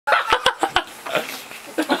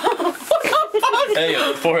Hey,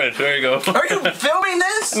 forehead. There you go. Are you filming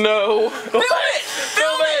this? No. Film it!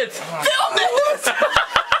 Film it! Film this!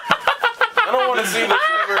 I don't want to see this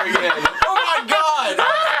ever again. Oh my god!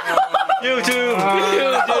 YouTube.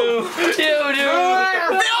 YouTube.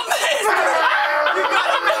 YouTube. Film this! You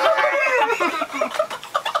gotta film it!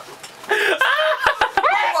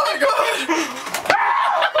 Oh my god!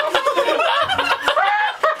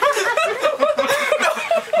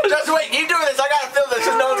 No, just wait, keep doing this. I gotta film this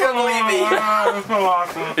because no one's gonna believe me.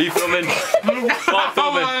 Are you filming? Bob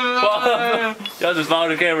filming. Bob. Y'all just followed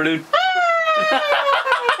the camera, dude.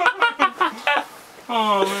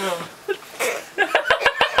 Oh man.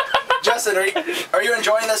 Justin, are you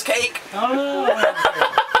enjoying this cake? Are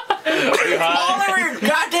you high? All over your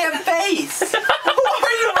goddamn face! Why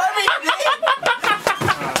are you rubbing it in?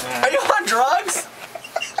 Are you on drugs?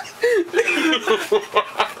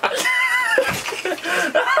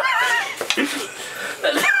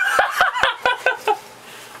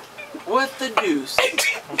 What the deuce?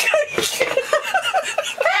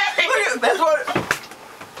 That's what.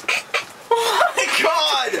 Oh my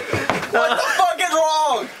god! What the fuck is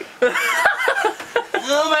wrong?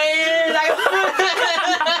 Oh man!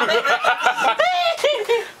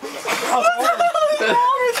 What the hell is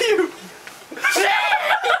wrong with you?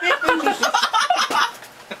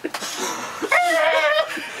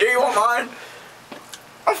 Here, you want mine?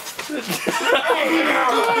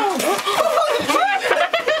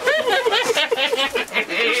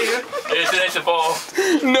 It's a ball.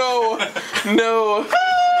 No. No.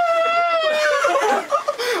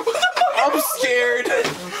 I'm scared.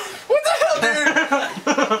 What the hell,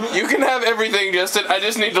 dude? You can have everything, Justin. I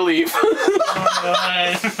just need to leave.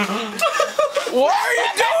 Why are you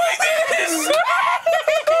doing this?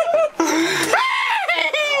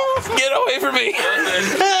 Get away from me.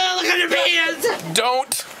 Look at your pants!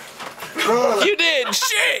 Don't. You did.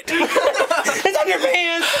 Shit. It's on your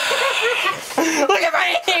pants! Look at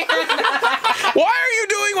my hand! Why are you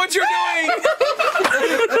doing what you're doing?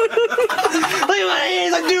 Look at my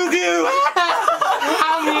hands like doo-doo!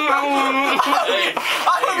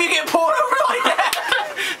 I hope you get pulled over like that.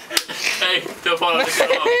 Hey, don't fall off. Lick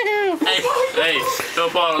it off. Hey,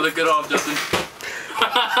 don't fall off. Lick it off, Justin.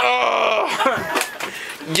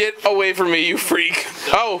 Get away from me, you freak.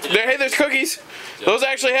 Oh, hey, there's cookies. Those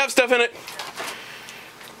actually have stuff in it.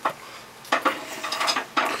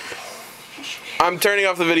 I'm turning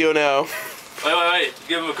off the video now. Wait.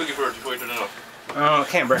 Give him a cookie first before you turn it off. Oh, I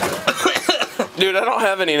can't break it. Dude, I don't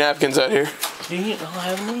have any napkins out here. Do you don't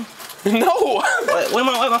have any? No. Wait, wipe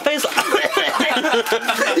my face.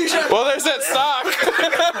 Well, there's that sock.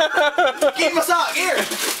 Give him a sock, here.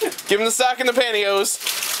 Give him the sock and the pantyhose.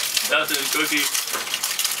 That's his cookie.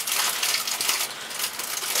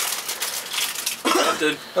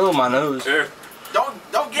 Justin. Oh, my nose. Here.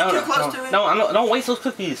 Don't get too close to it. No, don't waste those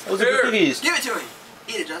cookies. Those are good cookies. Give it to him.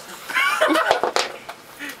 Eat it, Justin.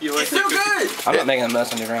 You It's too good. I'm not making a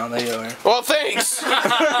mess on the ground. There you go. Well, thanks. Hey,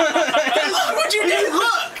 look what you did.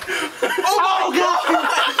 Look. Oh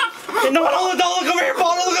god. No, don't look over here,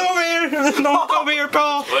 Paul. Don't look over here. Don't look over here,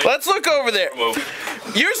 Paul. Wait. Let's look over there. Whoa.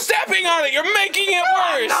 You're stepping on it. You're making it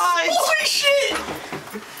worse. Nice. Holy shit.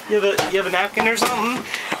 You have a napkin or something?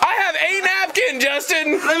 I have a napkin,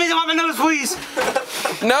 Justin. Let me wipe my nose, please.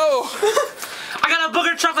 No. I got a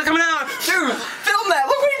booger chocolate coming out. Dude, film that.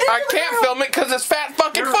 Look what you did. I can't film it because his fat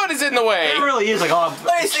fucking foot is in the way. It really is like all me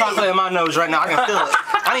see. chocolate in my nose right now. I can feel it.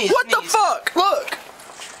 I need to What the sneeze. fuck? Look.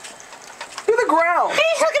 To the ground.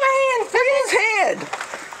 Hey, look at my hand. Look at his hand.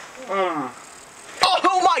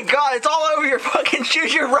 Oh my god, it's all over your fucking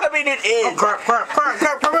shoes. You're rubbing it in. Crap.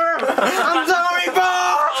 I'm sorry,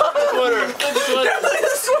 Paul. Sweater.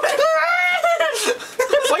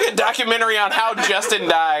 It's like a documentary on how Justin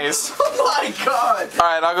dies. Oh my god.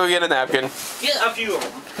 Alright, I'll go get a napkin. Get a few of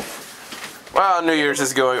them. Wow, New Year's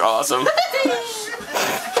is going awesome. You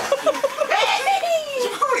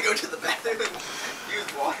want to go to the bathroom and use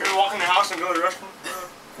water? Walk in the house and go to the restroom.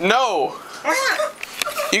 No.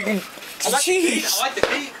 You can. I Jeez. like the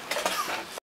cake.